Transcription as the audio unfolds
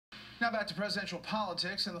Now back to presidential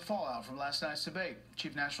politics and the fallout from last night's debate.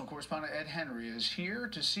 Chief National Correspondent Ed Henry is here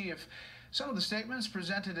to see if some of the statements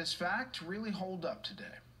presented as fact really hold up today.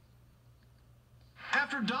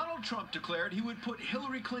 After Donald Trump declared he would put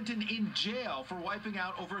Hillary Clinton in jail for wiping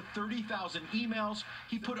out over 30,000 emails,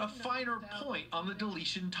 he put a finer point on the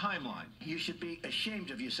deletion timeline. You should be ashamed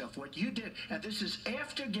of yourself, what you did. And this is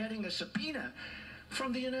after getting a subpoena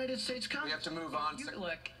from the United States Congress. We have to move on.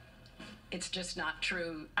 Look, it's just not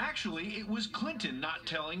true. Actually, it was Clinton not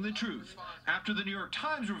telling the truth. After the New York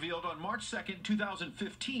Times revealed on March 2nd,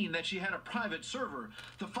 2015 that she had a private server,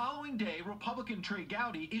 the following day, Republican Trey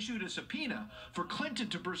Gowdy issued a subpoena for Clinton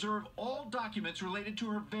to preserve all documents related to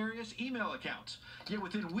her various email accounts. Yet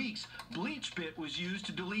within weeks, BleachBit was used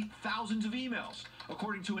to delete thousands of emails,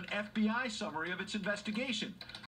 according to an FBI summary of its investigation.